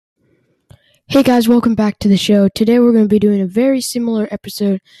Hey guys, welcome back to the show. Today we're going to be doing a very similar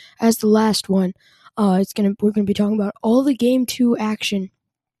episode as the last one. We're going to be talking about all the Game 2 action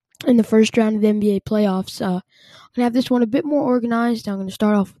in the first round of the NBA playoffs. I'm going to have this one a bit more organized. I'm going to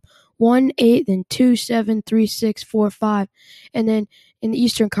start off 1-8, then 2-7, 3-6, 4-5, and then in the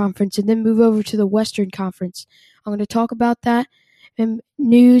Eastern Conference, and then move over to the Western Conference. I'm going to talk about that, and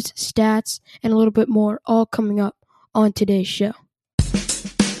news, stats, and a little bit more all coming up on today's show.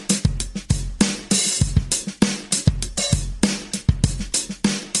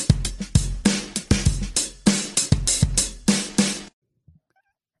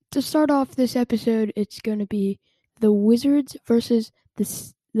 To start off this episode, it's going to be the Wizards versus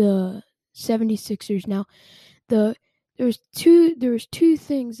the 76ers. Now, there's two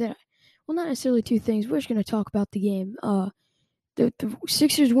things that, well, not necessarily two things. We're just going to talk about the game. The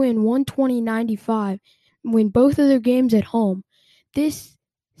Sixers win 120-95, win both of their games at home. This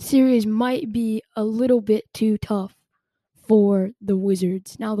series might be a little bit too tough for the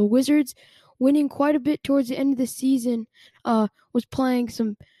Wizards. Now, the Wizards winning quite a bit towards the end of the season was playing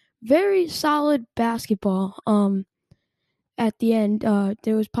some very solid basketball. At the end,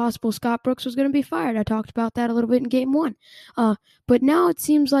 there was possible Scott Brooks was going to be fired. I talked about that a little bit in Game 1. But now it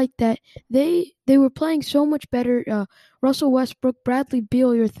seems like that they were playing so much better. Russell Westbrook, Bradley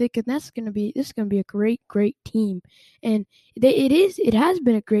Beal, you're thinking this is going to be a great team, and it has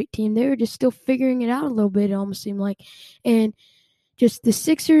been a great team. They were just still figuring it out a little bit. It almost seemed like, and just the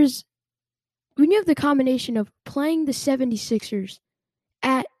Sixers. When you have the combination of playing the 76ers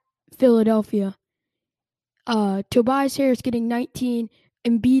at Philadelphia, Tobias Harris getting 19,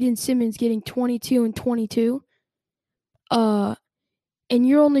 Embiid and Simmons getting 22 and 22, and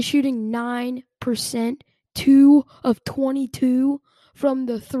you're only shooting 9%, 2 of 22 from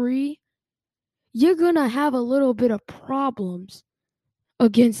the three, you're going to have a little bit of problems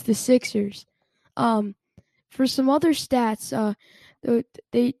against the Sixers. For some other stats,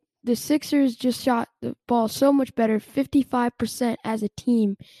 the Sixers just shot the ball so much better, 55% as a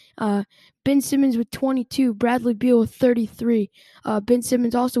team. Ben Simmons with 22, Bradley Beal with 33. Ben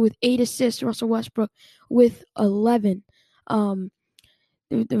Simmons also with 8 assists, Russell Westbrook with 11. The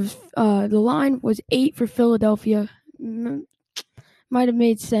line was 8 for Philadelphia. Might have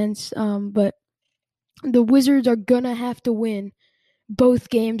made sense, but the Wizards are going to have to win both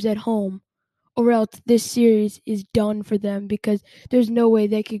games at home, or else this series is done for them, because there's no way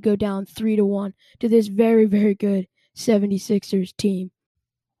they could go down 3-1 to this very, very good 76ers team.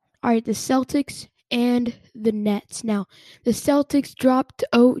 All right, the Celtics and the Nets. Now, the Celtics dropped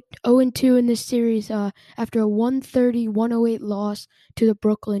 0-2 in this series after a 130-108 loss to the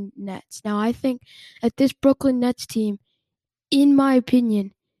Brooklyn Nets. Now, I think that this Brooklyn Nets team, in my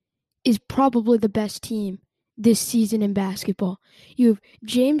opinion, is probably the best team this season in basketball. You have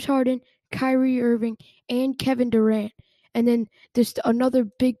James Harden, Kyrie Irving, and Kevin Durant. And then just another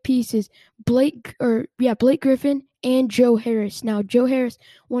big piece is Blake Griffin and Joe Harris. Now, Joe Harris,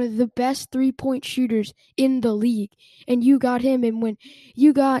 one of the best three-point shooters in the league. And you got him, and when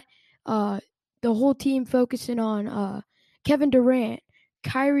you got the whole team focusing on Kevin Durant,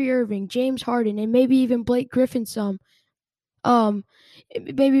 Kyrie Irving, James Harden, and maybe even Blake Griffin some, you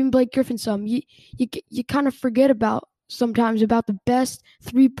kind of forget about sometimes about the best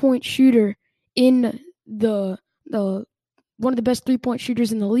three-point shooter in the one of the best three-point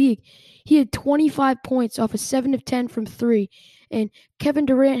shooters in the league. He had 25 points off of 7 of 10 from 3, and Kevin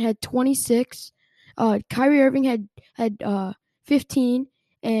Durant had 26. Kyrie Irving had 15,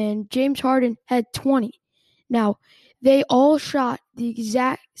 and James Harden had 20. Now, they all shot the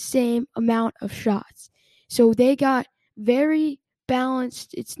exact same amount of shots, so they got very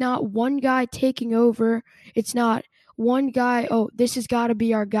balanced. It's not one guy taking over. It's not one guy, oh, this has got to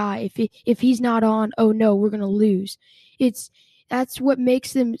be our guy. If he's not on, oh no, we're going to lose. That's what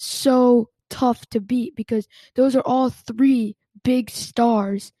makes them so tough to beat, because those are all three big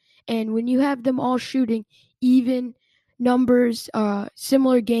stars. And when you have them all shooting even numbers,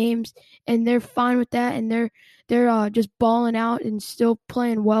 similar games, and they're fine with that, and they're just balling out and still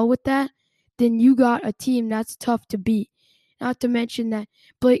playing well with that, then you got a team that's tough to beat. Not to mention that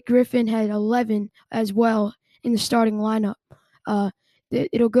Blake Griffin had 11 as well in the starting lineup.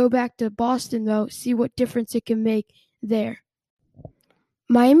 It'll go back to Boston, though, see what difference it can make there.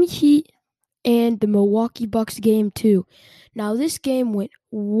 Miami Heat and the Milwaukee Bucks game 2. Now, this game went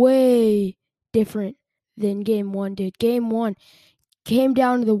way different than Game 1 did. Game 1 came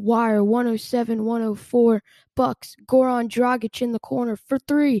down to the wire, 107-104. Bucks, Goran Dragic in the corner for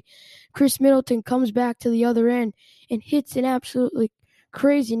 3. Chris Middleton comes back to the other end and hits an absolutely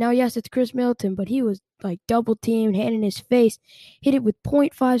crazy. Now, yes, it's Chris Middleton, but he was like double teamed, hand in his face, hit it with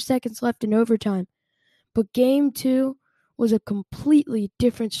 0.5 seconds left in overtime. But game 2 was a completely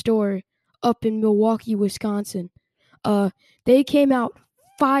different story up in Milwaukee, Wisconsin. They came out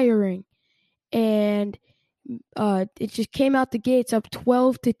firing, and it just came out the gates up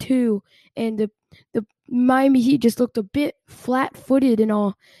 12-2, and the Miami Heat just looked a bit flat-footed and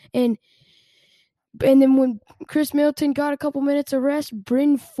all, and then when Chris Middleton got a couple minutes of rest,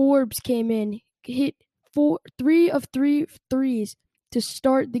 Bryn Forbes came in, hit three of three threes to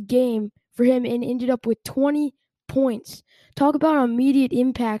start the game for him, and ended up with 20 points. Talk about immediate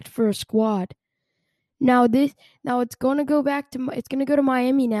impact for a squad. Now it's gonna go to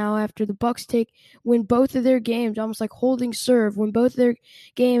Miami now after the Bucks win both of their games, almost like holding serve, win both of their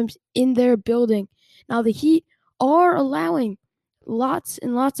games in their building. Now the Heat are allowing lots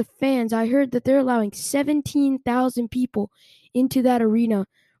and lots of fans. I heard that they're allowing 17,000 people into that arena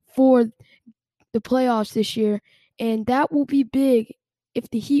for the playoffs this year, and that will be big if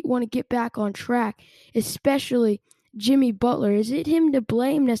the Heat want to get back on track, especially Jimmy Butler. Is it him to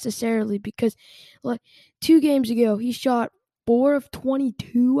blame necessarily? Because like 2 games ago, he shot 4 of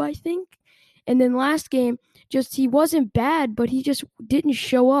 22, I think. And then last game, he wasn't bad, but he just didn't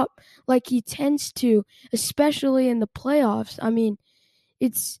show up like he tends to, especially in the playoffs. I mean,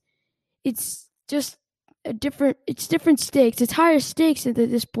 it's just it's different stakes. It's higher stakes at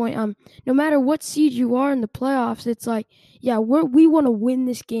this point. No matter what seed you are in the playoffs, it's like, yeah, we want to win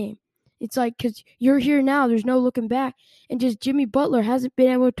this game. It's like, because you're here now, there's no looking back, and just Jimmy Butler hasn't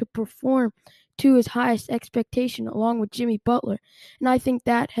been able to perform to his highest expectation along with Jimmy Butler, and I think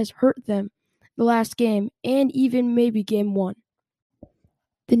that has hurt them the last game and even maybe game 1.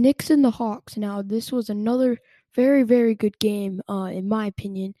 The Knicks and the Hawks. Now, this was another very, very good game, in my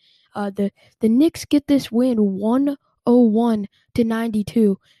opinion. The Knicks get this win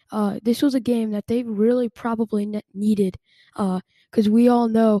 101-92. This was a game that they really probably needed, because we all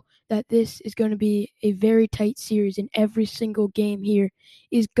know that this is going to be a very tight series, and every single game here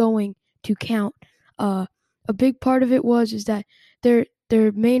is going to count. A big part of it is that their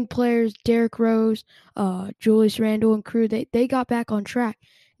main players, Derrick Rose, Julius Randle, and crew, they got back on track.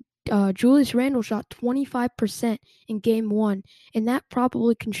 Julius Randle shot 25% in game 1, and that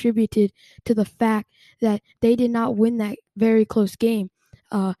probably contributed to the fact that they did not win that very close game.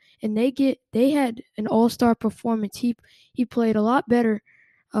 And they had an all-star performance. He played a lot better.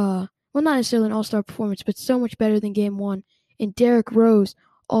 Well, not necessarily an all-star performance, but so much better than game 1. And Derrick Rose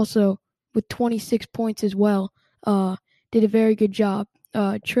also with 26 points as well. Did a very good job.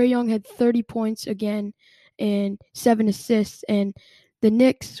 Trae Young had 30 points again and 7 assists, and the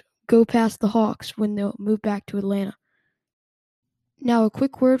Knicks go past the Hawks when they'll move back to Atlanta. Now, a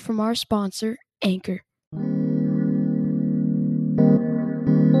quick word from our sponsor, Anchor.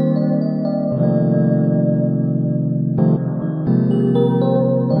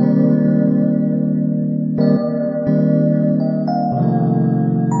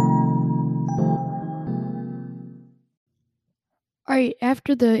 All right,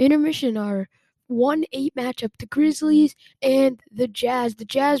 after the intermission, our 1-8 matchup, the Grizzlies and the Jazz. The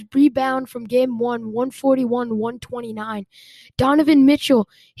Jazz rebound from game 1, 141-129. Donovan Mitchell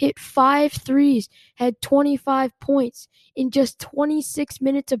hit 5 threes, had 25 points in just 26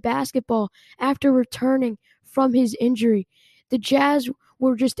 minutes of basketball after returning from his injury. The Jazz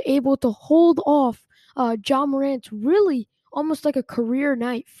were just able to hold off Ja Morant's really almost like a career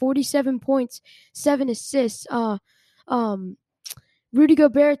night, 47 points, 7 assists. Rudy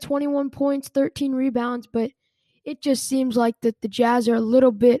Gobert, 21 points, 13 rebounds, but it just seems like that the Jazz are a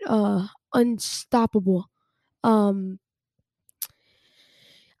little bit unstoppable. I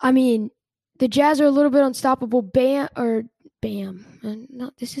mean, the Jazz are a little bit unstoppable. Bam.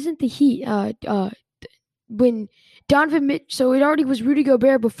 No, this isn't the Heat. When Donovan Mitchell, so it already was Rudy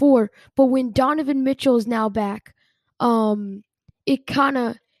Gobert before, but when Donovan Mitchell is now back, it kind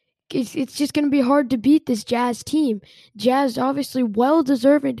of it's just going to be hard to beat this Jazz team. Jazz obviously well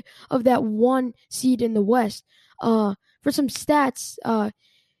deserved of that 1 seed in the West. For some stats,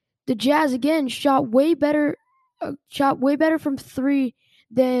 the Jazz again shot way better from 3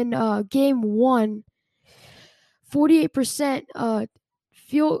 than game 1. 48%,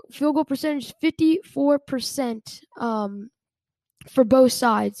 field goal percentage 54%, for both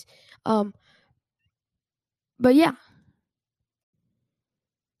sides. But yeah.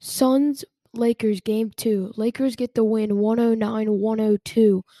 Suns Lakers game 2. Lakers get the win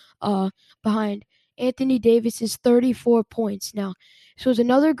 109-102 behind Anthony Davis's 34 points. Now, this was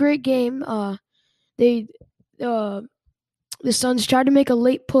another great game. The Suns tried to make a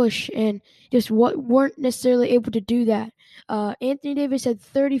late push and just weren't necessarily able to do that. Anthony Davis had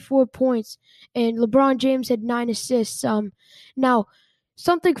 34 points, and LeBron James had 9 assists. Now,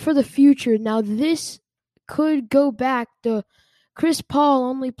 something for the future. Now, this could go back. Chris Paul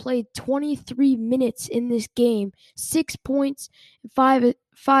only played 23 minutes in this game, 6 points, five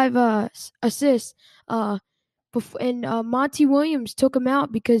assists. And Monty Williams took him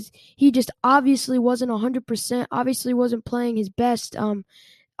out because he just obviously wasn't 100%. Obviously, wasn't playing his best.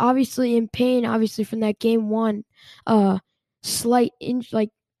 Obviously in pain. Obviously from that game one, slight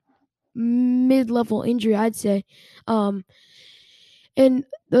mid-level injury, I'd say. And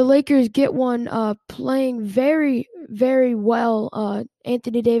the Lakers get one playing very, very well.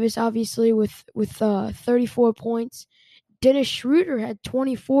 Anthony Davis, obviously, with 34 points. Dennis Schroeder had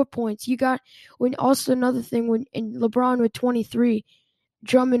 24 points. You got also another thing and LeBron with 23,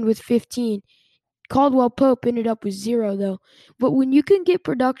 Drummond with 15. Caldwell Pope ended up with 0 though. But when you can get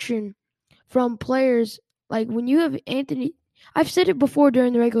production from players like when you have Anthony, I've said it before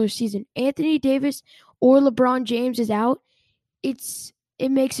during the regular season. Anthony Davis or LeBron James is out. It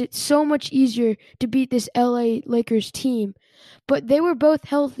makes it so much easier to beat this LA Lakers team. But they were both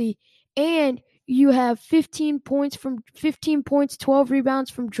healthy, and you have 15 points, 12 rebounds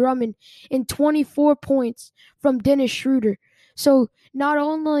from Drummond, and 24 points from Dennis Schroeder. So not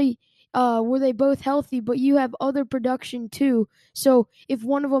only were they both healthy, but you have other production too. So if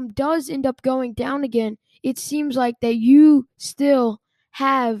one of them does end up going down again, it seems like that you still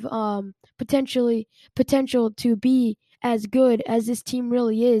have potential to be as good as this team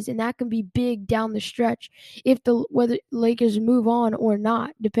really is, and that can be big down the stretch if whether Lakers move on or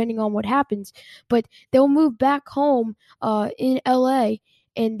not, depending on what happens. But they'll move back home in LA,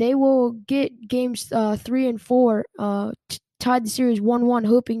 and they will get games 3 and 4, tied the series 1-1,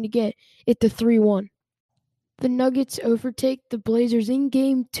 hoping to get it to 3-1. The Nuggets overtake the Blazers in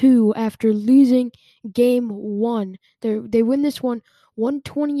Game 2 after losing Game 1. They win this one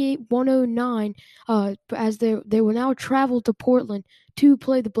 128-109 as they will now travel to Portland to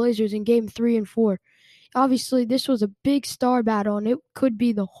play the Blazers in Game 3 and 4. Obviously, this was a big star battle, and it could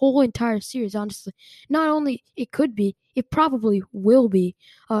be the whole entire series, honestly. Not only it could be, it probably will be.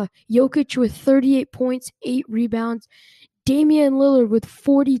 Jokic with 38 points, 8 rebounds. Damian Lillard with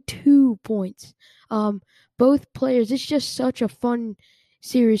 42 points. Both players, it's just such a fun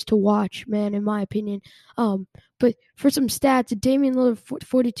series to watch, man, in my opinion. But for some stats, Damian Lillard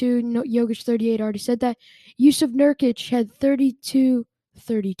 42, Jokic 38, already said that. Yusuf Nurkic had 32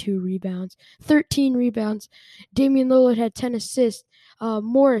 rebounds, 13 rebounds. Damian Lillard had 10 assists.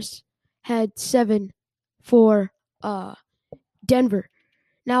 Morris had 7 for Denver.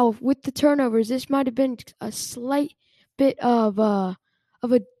 Now, with the turnovers, this might have been a slight bit of a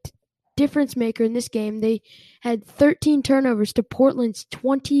difference maker in this game. They had 13 turnovers to Portland's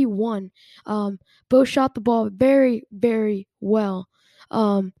 21. Both shot the ball very, very well.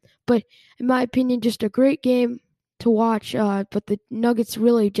 But in my opinion, just a great game to watch. But the Nuggets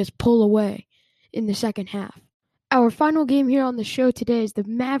really just pull away in the second half. Our final game here on the show today is the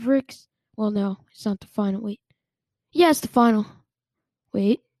Mavericks. Well, no, it's not the final. Wait. Yeah, it's the final.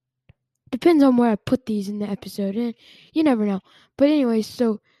 Wait. Depends on where I put these in the episode. You never know. But anyway,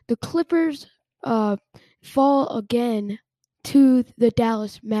 so the Clippers fall again to the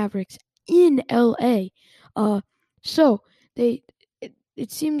Dallas Mavericks in LA. So it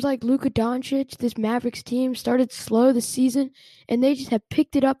seems like Luka Doncic, this Mavericks team, started slow this season, and they just have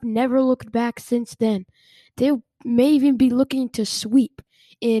picked it up, never looked back since then. They may even be looking to sweep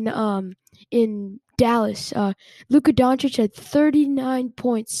in Dallas. Luka Doncic had 39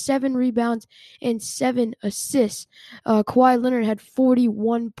 points, 7 rebounds, and 7 assists. Kawhi Leonard had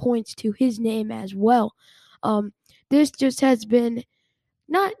 41 points to his name as well. This just has been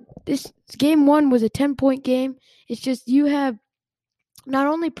this game 1 was a 10-point game. It's just you have not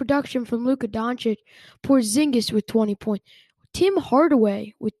only production from Luka Doncic, Porzingis with 20 points, Tim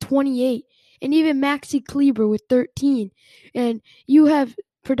Hardaway with 28, and even Maxi Kleber with 13. And you have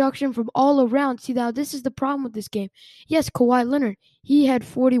production from all around. See, now this is the problem with this game. Yes, Kawhi Leonard, he had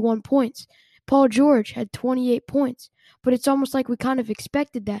 41 points. Paul George had 28 points. But it's almost like we kind of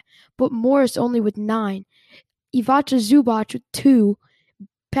expected that. But Morris only with 9. Ivica Zubac with 2.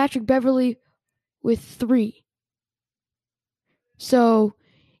 Patrick Beverley with 3. So,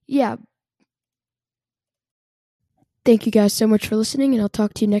 yeah. Thank you guys so much for listening, and I'll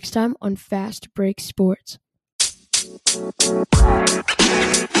talk to you next time on Fast Break Sports.